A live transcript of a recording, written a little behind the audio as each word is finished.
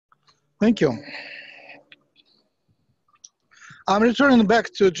Thank you. I'm returning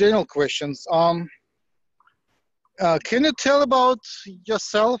back to general questions. Can you tell about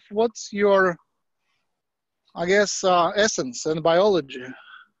yourself? What's your, I guess, essence and biology?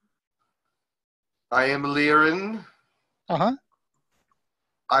 I am Lyran. Uh-huh.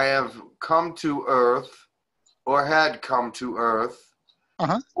 I have come to Earth, or had come to Earth,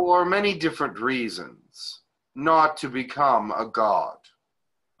 for many different reasons. Not to become a god.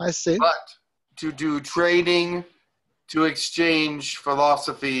 I see. But to do training, to exchange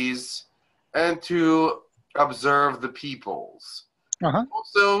philosophies, and to observe the peoples.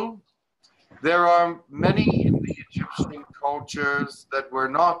 Also, there are many in the Egyptian cultures that were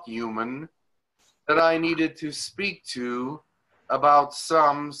not human that I needed to speak to about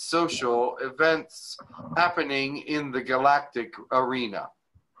some social events happening in the galactic arena.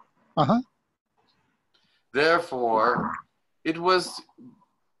 Therefore,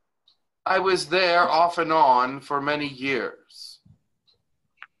 I was there off and on for many years.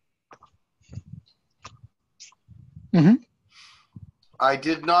 I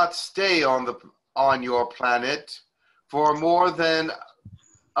did not stay on your planet for more than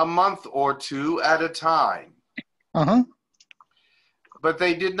a month or two at a time. But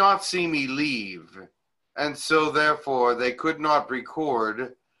they did not see me leave, and so therefore they could not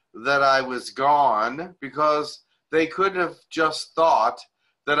record that I was gone, because they could have just thought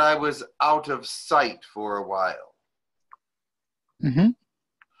that I was out of sight for a while.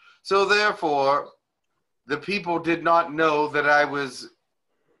 So therefore, the people did not know that I was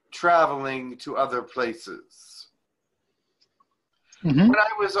traveling to other places. When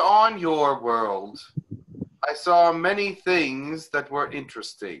I was on your world, I saw many things that were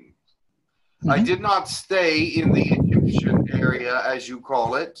interesting. I did not stay in the Egyptian area, as you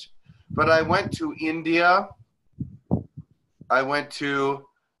call it, but I went to India, I went to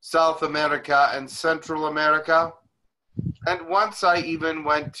South America and Central America, and once I even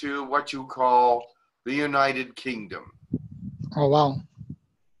went to what you call the United Kingdom. Oh, wow.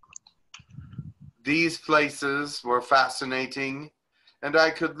 These places were fascinating, and I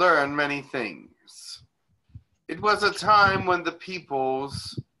could learn many things. It was a time when the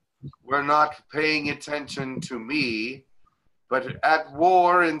peoples were not paying attention to me, but at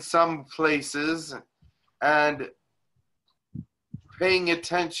war in some places and paying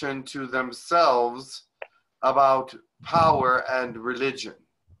attention to themselves about power and religion.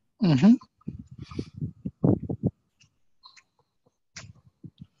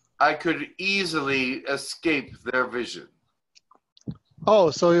 I could easily escape their vision.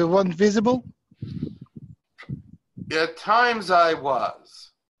 Oh, so you weren't visible? At times I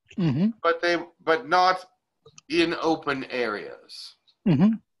was, but not in open areas.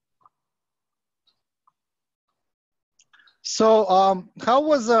 So, how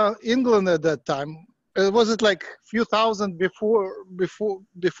was England at that time? Was it like a few thousand before BC,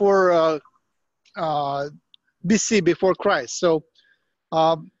 before Christ? So,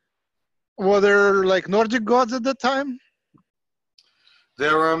 were there like Nordic gods at that time?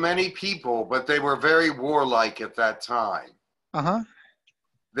 There were many people, but they were very warlike at that time.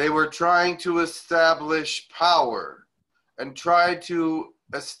 They were trying to establish power and try to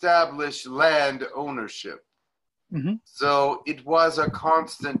establish land ownership. So it was a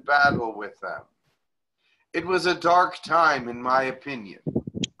constant battle with them. It was a dark time, in my opinion.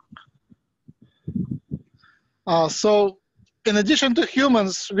 So, in addition to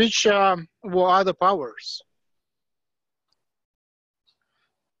humans, which were other powers?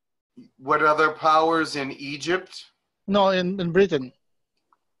 What other powers in Egypt? No, in Britain.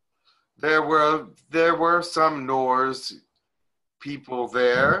 There were some Norse people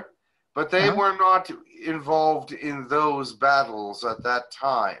there, but they were not involved in those battles at that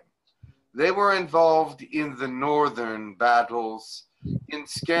time. They were involved in the northern battles in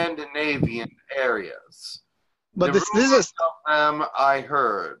Scandinavian areas. But the this is of them I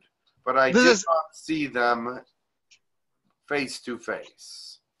heard, but I did not see them face to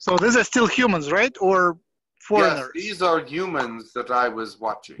face. So these are still humans, right? Or foreigners? Yes, these are humans that I was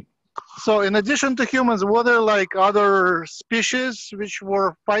watching. So in addition to humans, were there like other species which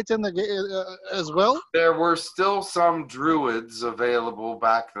were fighting as well? There were still some druids available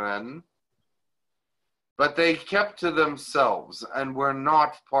back then, but they kept to themselves and were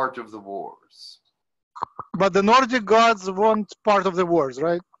not part of the wars. But the Nordic gods weren't part of the wars,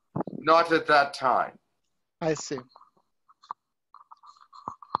 right? Not at that time. I see.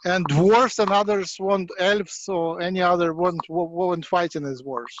 And dwarves and others weren't, elves or any other weren't fighting these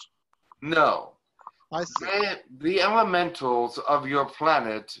wars? No. I see. The elementals of your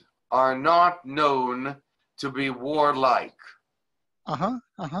planet are not known to be warlike.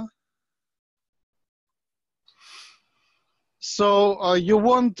 So you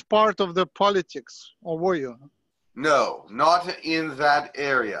weren't part of the politics, or were you? No, not in that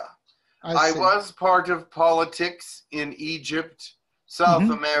area. I was part of politics in Egypt, South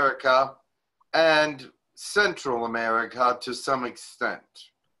America, and Central America to some extent.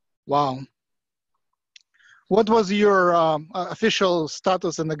 Wow. What was your official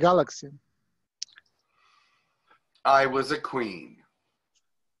status in the galaxy? I was a queen.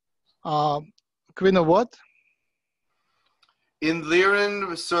 Queen of what? In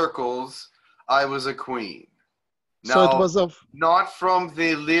Lyran circles, I was a queen. Now, so it was of... not from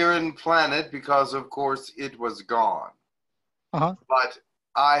the Lyran planet, because of course it was gone. But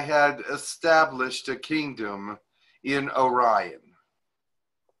I had established a kingdom in Orion.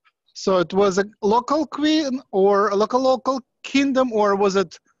 So it was a local queen or a local kingdom, or was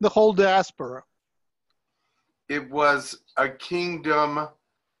it the whole diaspora? It was a kingdom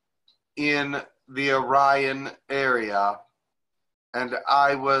in the Orion area, and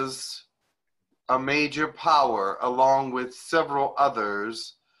I was a major power along with several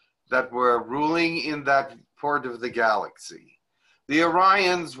others that were ruling in that part of the galaxy. The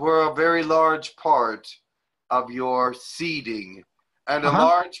Orions were a very large part of your seeding and a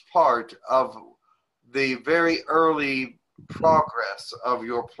large part of the very early progress of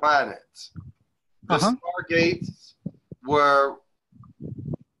your planet. The Stargates were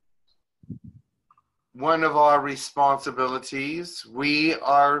one of our responsibilities. We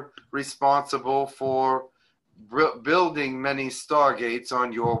are responsible for building many Stargates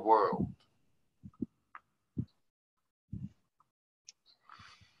on your world.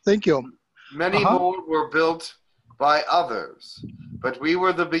 Thank you. Many more were built by others, but we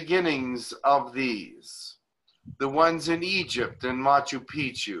were the beginnings of these. The ones in Egypt and Machu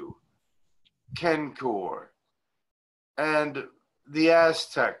Picchu, Kencor, and the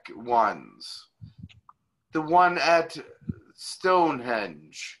Aztec ones. The one at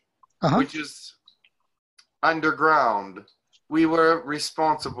Stonehenge, which is underground. We were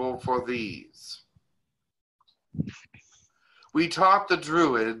responsible for these. We taught the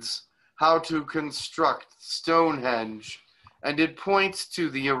Druids how to construct Stonehenge, and it points to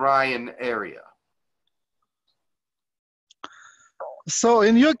the Orion area. So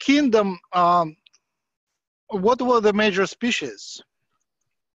in your kingdom, what were the major species?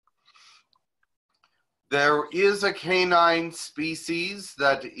 There is a canine species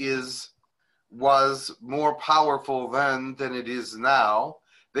that was more powerful then than it is now.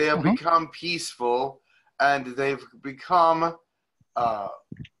 They have become peaceful, and they've become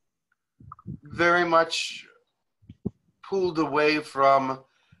very much pulled away from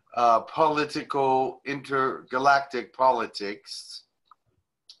political intergalactic politics.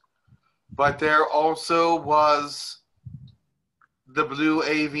 But there also was the blue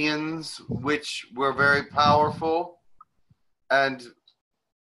avians, which were very powerful, and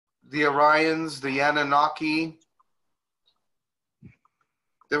the Orions, the Anunnaki.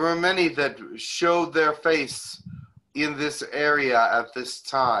 There were many that showed their face in this area at this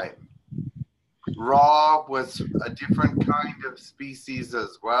time. Ra was a different kind of species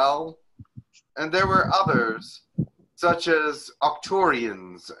as well. And there were others, such as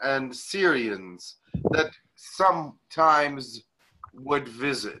Arcturians and Sirians, that sometimes would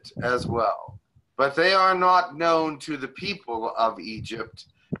visit as well. But they are not known to the people of Egypt.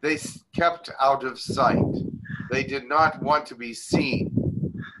 They kept out of sight. They did not want to be seen.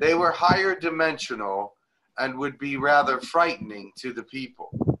 They were higher dimensional and would be rather frightening to the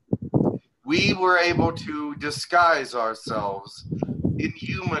people. We were able to disguise ourselves in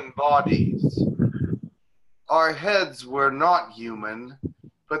human bodies. Our heads were not human,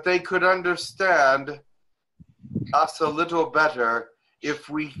 but they could understand us a little better if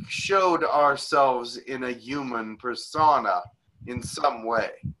we showed ourselves in a human persona in some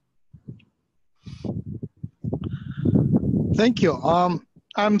way. Thank you.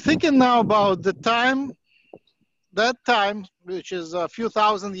 I'm thinking now about that time, which is a few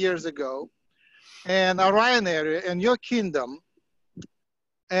thousand years ago, and Orion area and your kingdom.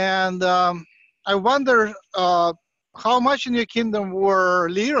 And I wonder how much in your kingdom were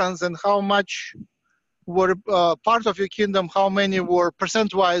Lyrans and how much were part of your kingdom, how many were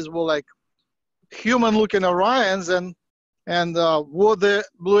percent-wise were like human-looking Orions, and were the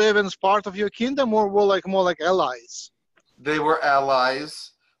Blue Avians part of your kingdom, or were like more like allies? They were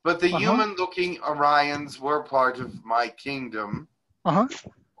allies, but the human-looking Orions were part of my kingdom.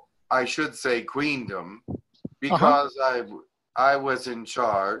 I should say queendom, because I was in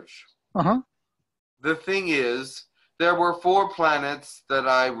charge. The thing is, there were 4 planets that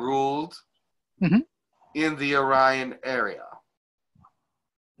I ruled in the Orion area.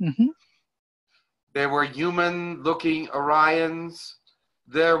 There were human-looking Orions.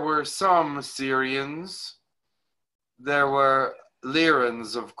 There were some Sirians. There were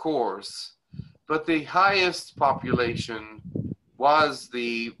Lyrans, of course. But the highest population was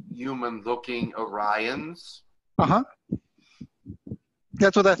the human-looking Orions. Uh-huh.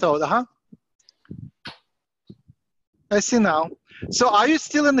 That's what I thought. Uh-huh. I see now. So are you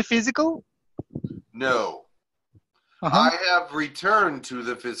still in the physical? No. Uh-huh. I have returned to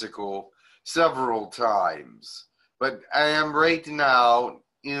the physical several times, but I am right now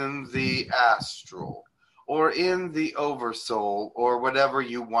in the astral, or in the oversoul, or whatever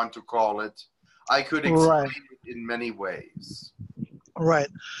you want to call it. I could explain it in many ways. Right.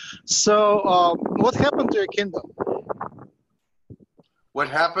 So what happened to your kingdom? What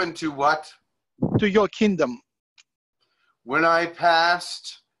happened to what? To your kingdom. When I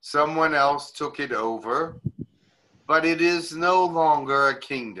passed, someone else took it over, but it is no longer a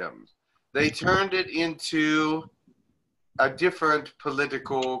kingdom. They turned it into a different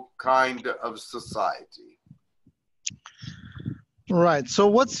political kind of society. Right. So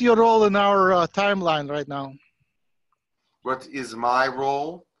what's your role in our timeline right now? What is my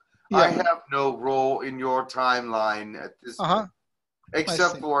role? Yeah. I have no role in your timeline at this point,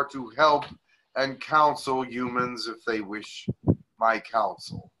 except for to help and counsel humans if they wish my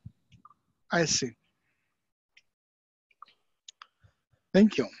counsel. I see.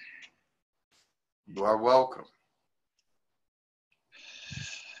 Thank you. You are welcome.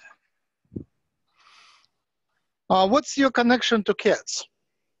 What's your connection to cats?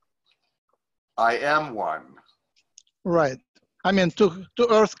 I am one. Right. I mean to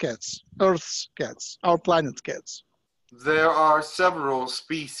Earth cats, Earth's cats, our planet's cats. There are several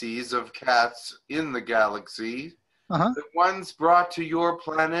species of cats in the galaxy. The ones brought to your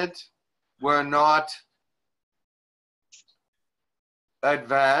planet were not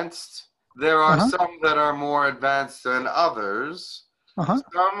advanced. There are some that are more advanced than others.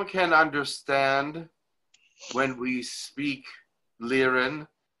 Some can understand when we speak Lyran,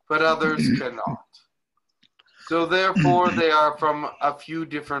 but others cannot. So therefore, they are from a few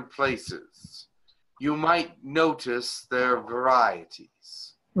different places. You might notice their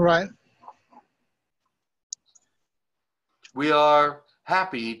varieties. Right. We are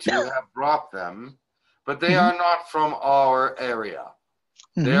happy to have brought them, but they are not from our area.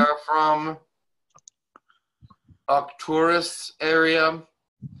 They are from Arcturus area,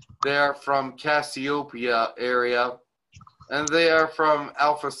 they are from Cassiopeia area, and they are from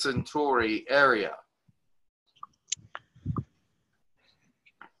Alpha Centauri area.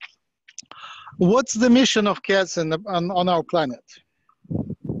 What's the mission of cats on our planet?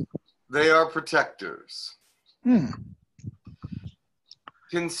 They are protectors.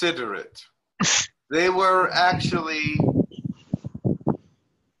 Consider it. They were actually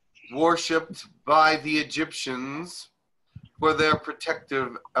worshipped by the Egyptians for their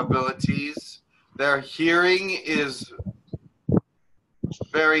protective abilities. Their hearing is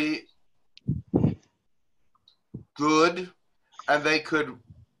very good, and they could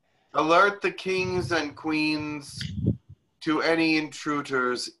alert the kings and queens to any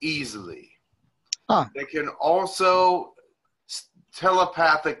intruders easily. They can also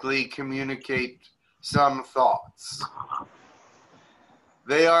telepathically communicate some thoughts.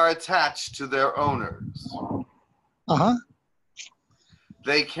 They are attached to their owners.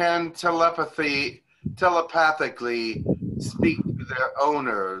 They can telepathically speak to their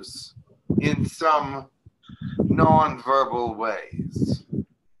owners in some non-verbal ways.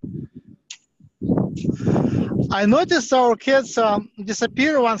 I noticed our cats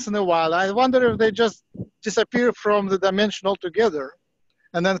disappear once in a while. I wonder if they just disappear from the dimension altogether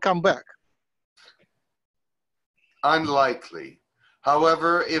and then come back. Unlikely.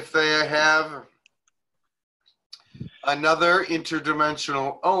 However, if they have another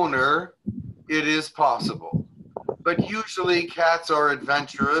interdimensional owner, it is possible. But usually cats are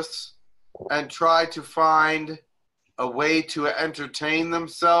adventurous and try to find a way to entertain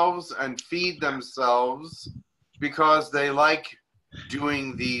themselves and feed themselves because they like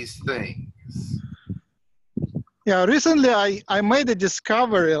doing these things. Yeah, recently I made a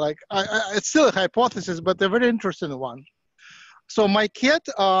discovery, it's still a hypothesis, but a very interesting one. So my cat,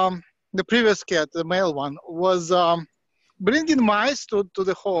 the previous cat, the male one, was bringing mice to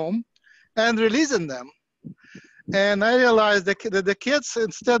the home and releasing them. And I realized that the cats,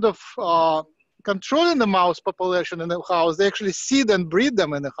 instead of controlling the mouse population in the house, they actually seed and breed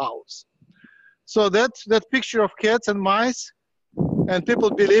them in the house. So that picture of cats and mice, and people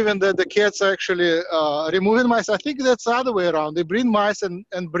believing that the cats are actually removing mice, I think that's the other way around. They breed mice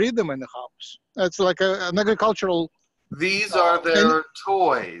and breed them in the house. It's like an agricultural... These are their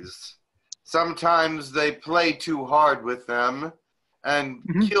toys. sometimes they play too hard with them and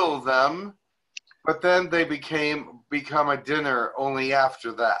kill them, but then they become a dinner only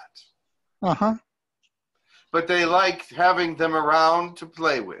after that. Uh-huh. But they like having them around to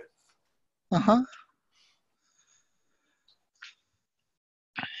play with. Uh-huh.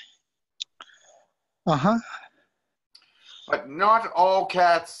 Uh-huh. But not all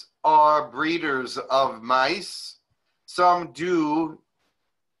cats are breeders of mice. Some do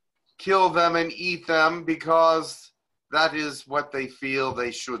kill them and eat them because that is what they feel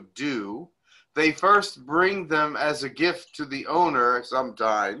they should do. They first bring them as a gift to the owner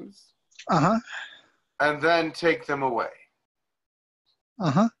sometimes, and then take them away.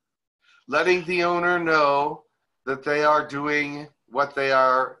 Letting the owner know that they are doing what they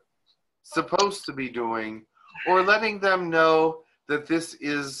are supposed to be doing, or letting them know that this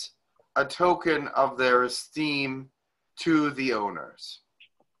is a token of their esteem to the owners.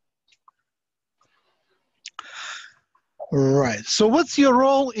 Right. So what's your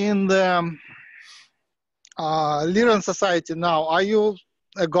role in the Lyran society now? Are you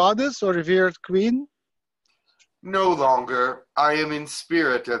a goddess or revered queen? No longer. I am in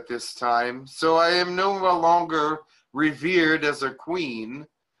spirit at this time, so I am no longer revered as a queen,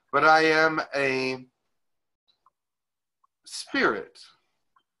 but I am a spirit.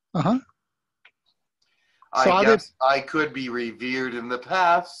 I guess I could be revered in the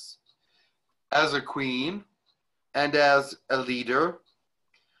past as a queen and as a leader,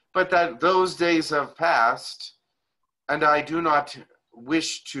 but that those days have passed, and I do not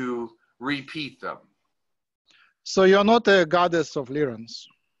wish to repeat them. So you're not a goddess of Lyrans?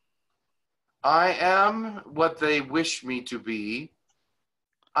 I am what they wish me to be.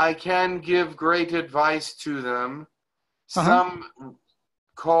 I can give great advice to them. Some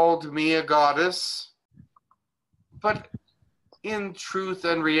called me a goddess, but in truth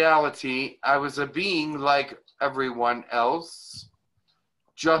and reality, I was a being like everyone else,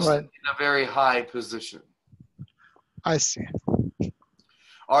 just in a very high position. I see.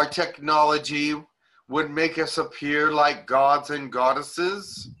 Our technology would make us appear like gods and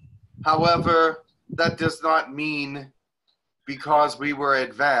goddesses. However, that does not mean because we were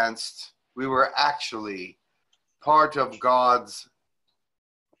advanced, we were actually part of God's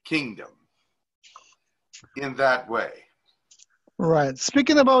kingdom in that way. Right.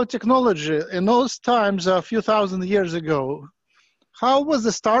 Speaking about technology, in those times, a few thousand years ago, how was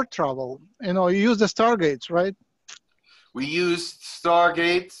the star travel? You know, you used the stargates, right? We used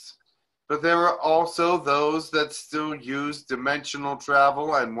stargates, but there were also those that still used dimensional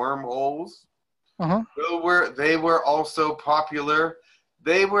travel and wormholes. They were also popular.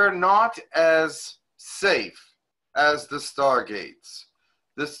 They were not as safe as the stargates.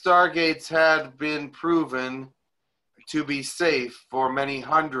 The stargates had been proven to be safe for many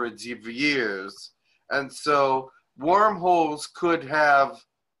hundreds of years, and so wormholes could have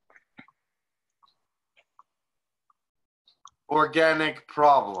organic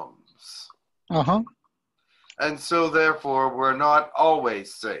problems. And so therefore were not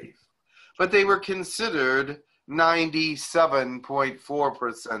always safe. But they were considered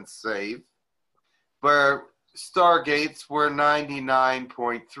 97.4% safe, where stargates were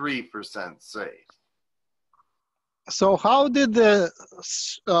 99.3% safe. So how did the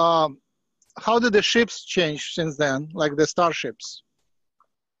ships change since then, like the starships?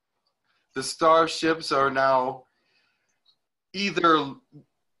 The starships are now either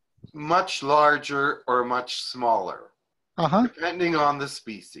much larger or much smaller, depending on the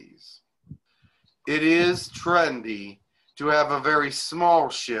species. It is trendy to have a very small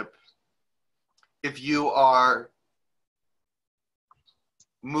ship if you are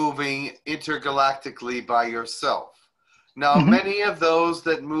moving intergalactically by yourself. Now, many of those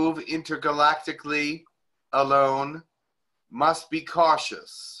that move intergalactically alone must be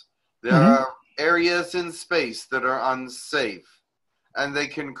cautious. There are areas in space that are unsafe, and they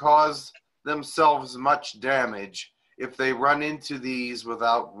can cause themselves much damage if they run into these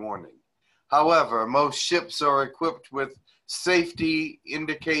without warning. However, most ships are equipped with safety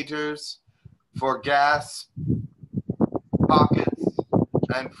indicators for gas pockets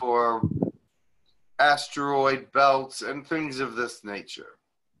and for asteroid belts and things of this nature.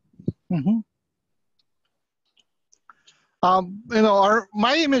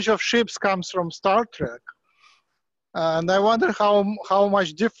 My image of ships comes from Star Trek, and I wonder how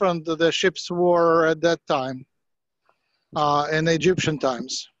much different the ships were at that time, in Egyptian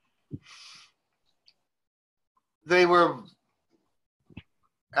times. They were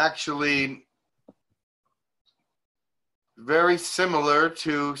actually very similar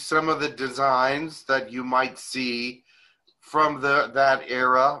to some of the designs that you might see from that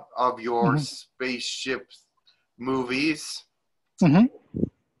era of your spaceship movies.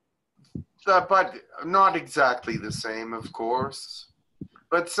 But not exactly the same, of course.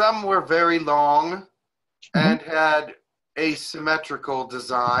 But some were very long and had asymmetrical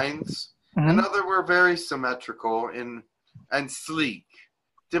designs, and others were very symmetrical and sleek,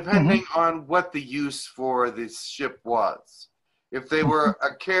 depending on what the use for this ship was. If they were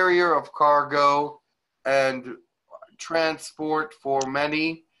a carrier of cargo and transport for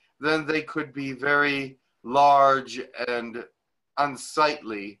many, then they could be very large and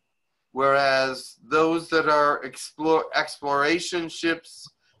unsightly. Whereas those that are exploration ships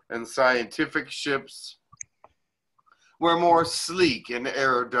and scientific ships were more sleek and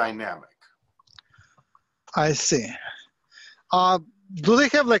aerodynamic. I see. Do they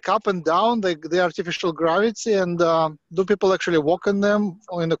have like up and down, the artificial gravity, and do people actually walk in them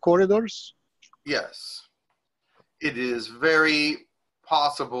or in the corridors? Yes. It is very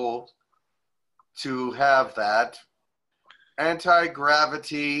possible to have that.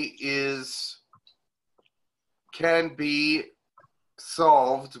 Anti-gravity can be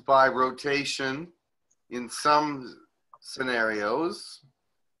solved by rotation in some scenarios.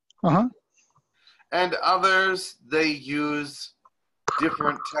 And others, they use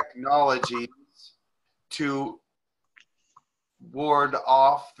different technologies to ward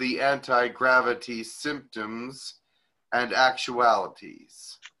off the anti-gravity symptoms and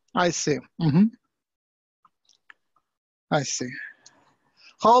actualities. I see. I see.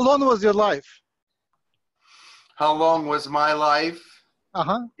 How long was your life? How long was my life?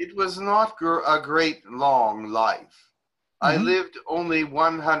 It was not a great long life. I lived only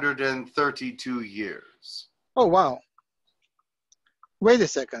 132 years. Oh, wow. Wait a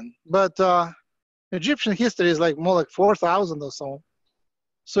second. But Egyptian history is like more like 4,000 or so.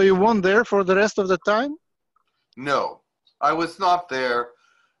 So you weren't there for the rest of the time? No, I was not there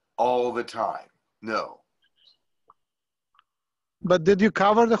all the time. No. But did you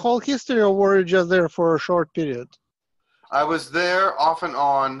cover the whole history, or were you just there for a short period? I was there off and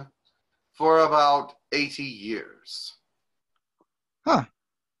on for about 80 years. Huh.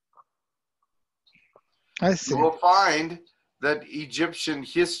 I see. You will find that Egyptian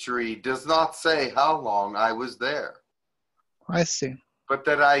history does not say how long I was there. I see. But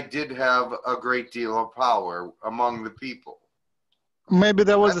that I did have a great deal of power among the people. Maybe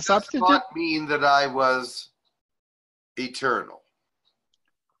there was a substitute? That does not mean that I was eternal.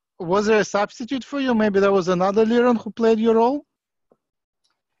 Was there a substitute for you? Maybe there was another Lyran who played your role?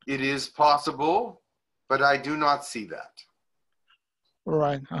 It is possible, but I do not see that.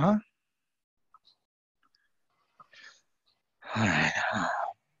 Right.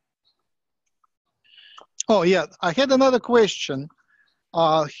 Oh, yeah. I had another question.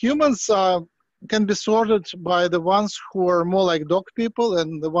 Humans can be sorted by the ones who are more like dog people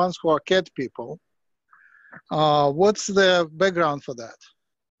and the ones who are cat people. What's the background for that?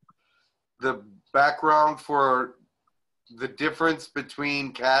 The background for the difference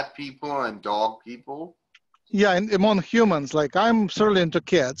between cat people and dog people? Yeah, and among humans, like I'm certainly into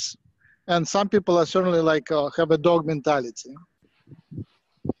cats, and some people are certainly like have a dog mentality.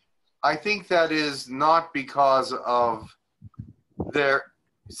 I think that is not because of their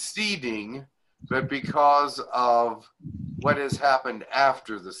seeding, but because of what has happened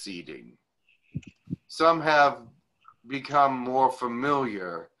after the seeding. Some have become more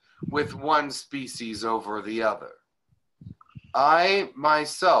familiar with one species over the other. I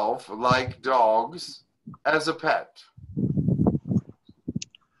myself like dogs as a pet.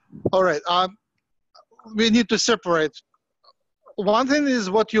 All right. We need to separate. One thing is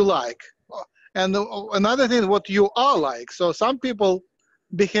what you like, and another thing what you are like. So some people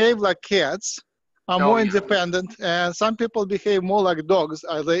behave like cats, are more independent, and some people behave more like dogs.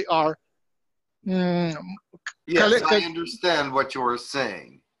 They are. Yes, I understand what you're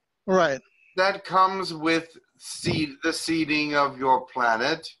saying. Right. That comes with the seeding of your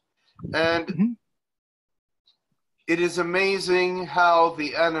planet, and it is amazing how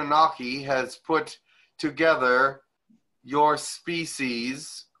the Anunnaki has put together your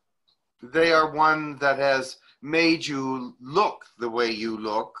species. They are one that has made you look the way you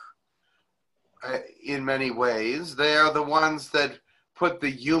look in many ways. They are the ones that put the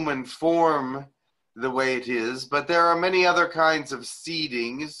human form the way it is, but there are many other kinds of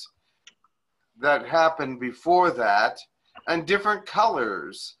seedings that happened before that, and different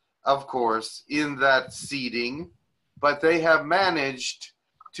colors, of course, in that seeding, but they have managed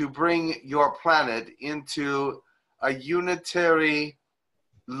to bring your planet into a unitary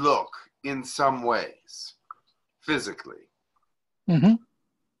look in some ways, physically.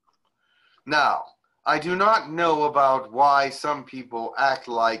 Now, I do not know about why some people act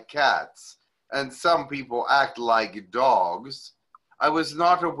like cats and some people act like dogs. I was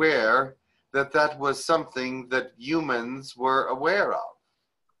not aware that that was something that humans were aware of.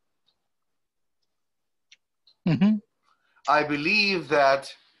 Mm-hmm. I believe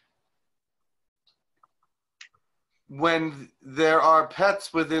that when there are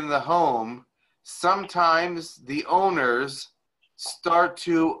pets within the home, sometimes the owners start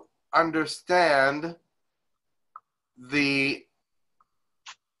to understand the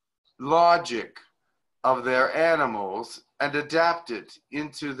logic of their animals and adapt it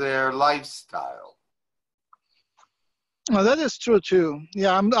into their lifestyle. Well, that is true too.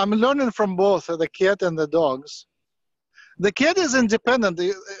 Yeah, I'm learning from both the cat and the dogs. The cat is independent.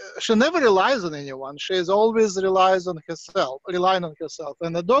 She never relies on anyone. She is always relying on herself.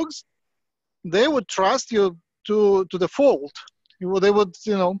 And the dogs, they would trust you to the fault. They would,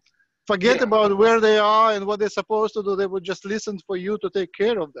 forget about where they are and what they're supposed to do. They would just listen for you to take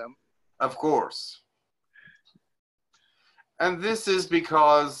care of them. Of course. And this is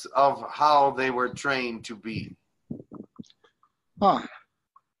because of how they were trained to be.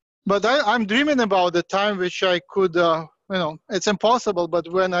 But I'm dreaming about the time which I could, it's impossible,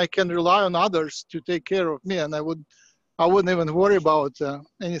 but when I can rely on others to take care of me, and I wouldn't even worry about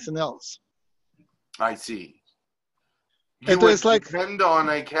anything else. I see. You would depend on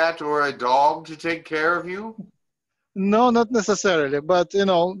a cat or a dog to take care of you? No, not necessarily, but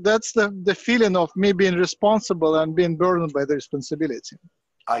that's the feeling of me being responsible and being burdened by the responsibility.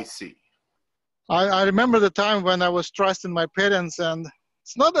 I see. I remember the time when I was trusting my parents, and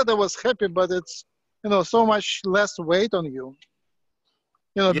it's not that I was happy, but it's so much less weight on you.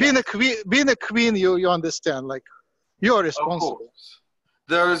 Being a queen, you understand, like you're responsible. Of course.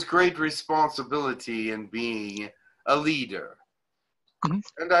 There is great responsibility in being a leader. Mm-hmm.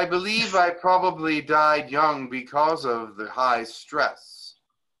 And I believe I probably died young because of the high stress.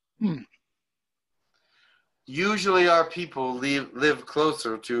 Mm. Usually our people live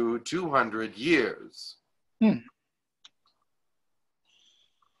closer to 200 years. Mm.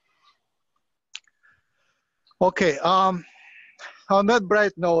 Okay. On that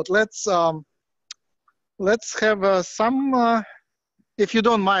bright note, let's have some. If you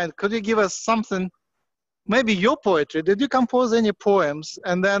don't mind, could you give us something? Maybe your poetry. Did you compose any poems?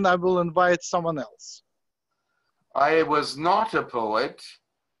 And then I will invite someone else. I was not a poet,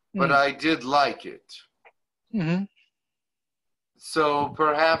 but I did like it. Mm-hmm. So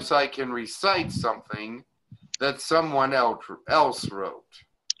perhaps I can recite something that someone else wrote.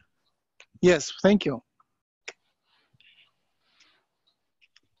 Yes, thank you.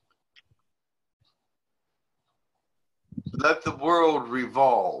 Let the world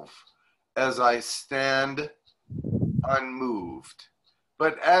revolve as I stand unmoved.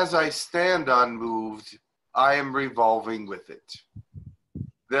 But as I stand unmoved, I am revolving with it.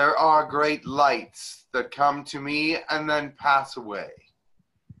 There are great lights that come to me and then pass away.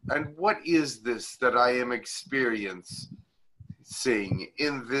 And what is this that I am experiencing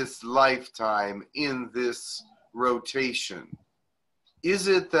in this lifetime, in this rotation? Is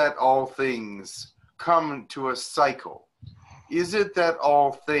it that all things come to a cycle? Is it that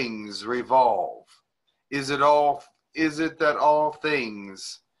all things revolve? Is it that all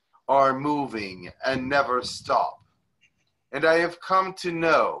things are moving and never stop? And I have come to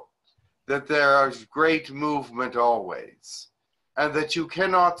know that there is great movement always, and that you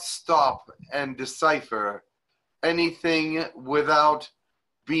cannot stop and decipher anything without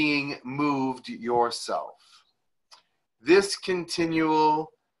being moved yourself. This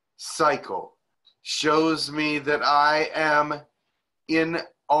continual cycle shows me that I am in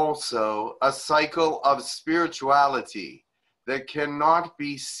also a cycle of spirituality that cannot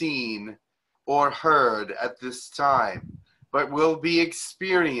be seen or heard at this time, but will be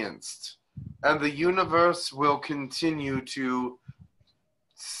experienced, and the universe will continue to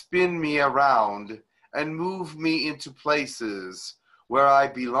spin me around and move me into places where I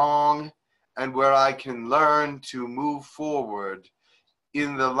belong and where I can learn to move forward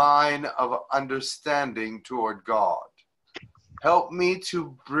in the line of understanding toward God. Help me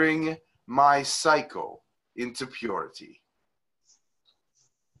to bring my cycle into purity.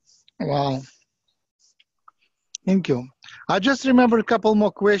 Wow. Thank you. I just remember a couple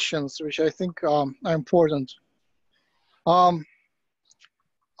more questions, which I think are important. One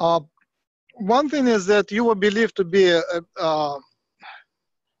thing is that you were believed to be a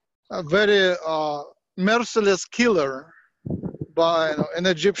very merciless killer by an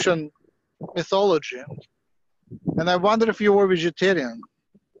Egyptian mythology. And I wonder if you were vegetarian.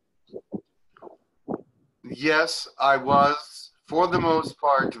 Yes, I was, for the most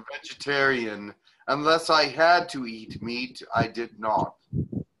part, vegetarian Unless I had to eat meat, I did not.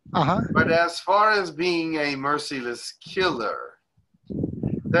 Uh-huh. But as far as being a merciless killer,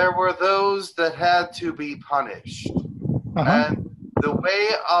 there were those that had to be punished. Uh-huh. And the way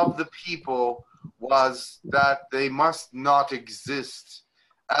of the people was that they must not exist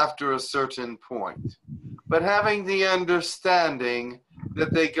after a certain point. But having the understanding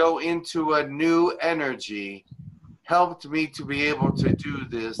that they go into a new energy helped me to be able to do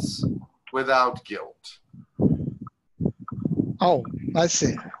this without guilt. Oh, I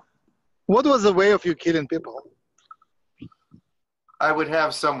see. What was the way of you killing people? I would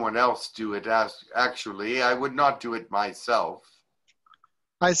have someone else do it, actually. I would not do it myself.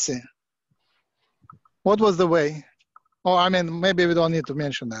 I see. What was the way? Oh, I mean, maybe we don't need to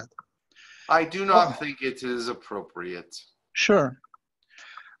mention that. I do not think it is appropriate. Sure.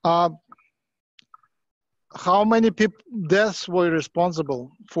 How many deaths were you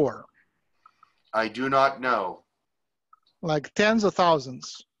responsible for? I do not know. Like tens of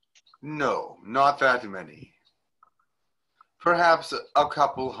thousands? No, not that many. Perhaps a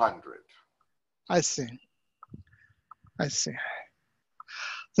couple hundred. I see. I see.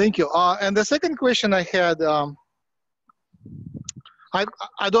 Thank you. And the second question I had, I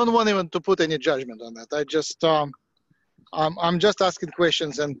don't want even to put any judgment on that. I just, I'm just asking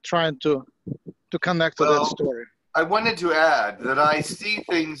questions and trying to connect to that story. I wanted to add that I see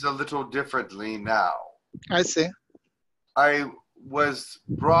things a little differently now. I see. I was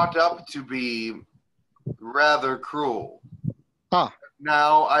brought up to be rather cruel. Ah.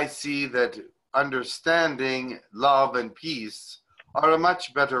 Now I see that understanding, love, and peace are a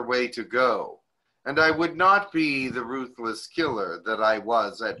much better way to go. And I would not be the ruthless killer that I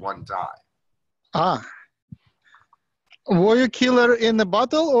was at one time. Ah. Were you a killer in the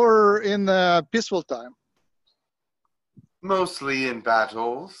battle or in the peaceful time? Mostly in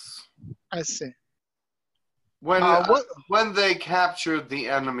battles. I see. When they captured the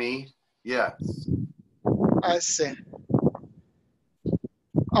enemy, yes. I see.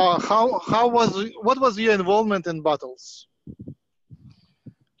 What was your involvement in battles?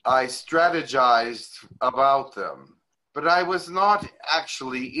 I strategized about them, but I was not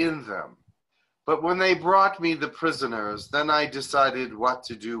actually in them. But when they brought me the prisoners, then I decided what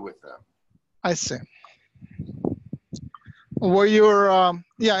to do with them. I see. Were your, and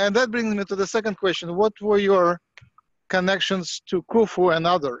that brings me to the second question. What were your connections to Khufu and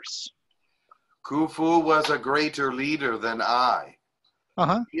others? Khufu was a greater leader than I.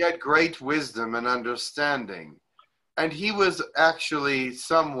 Uh-huh. He had great wisdom and understanding. And he was actually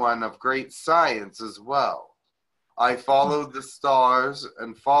someone of great science as well. I followed the stars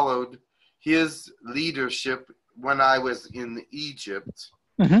and followed his leadership when I was in Egypt.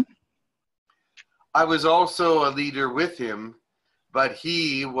 Mm-hmm. I was also a leader with him, but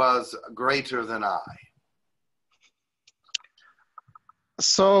he was greater than I.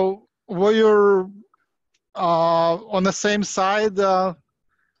 So were you on the same side? Of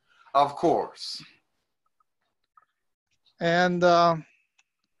course. And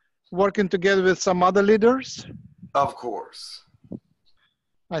working together with some other leaders? Of course.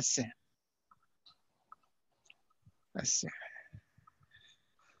 I see. I see.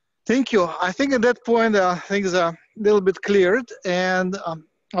 Thank you. I think at that point things are a little bit cleared, and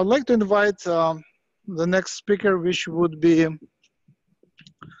I'd like to invite the next speaker, which would be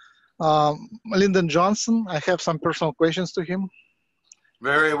Lyndon Johnson. I have some personal questions to him.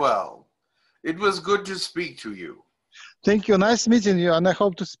 Very well. It was good to speak to you. Thank you. Nice meeting you, and I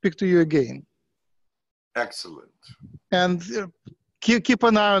hope to speak to you again. Excellent. And keep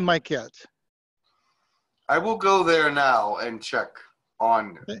an eye on my cat. I will go there now and check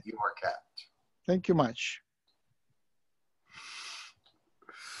on your cat. Thank you much.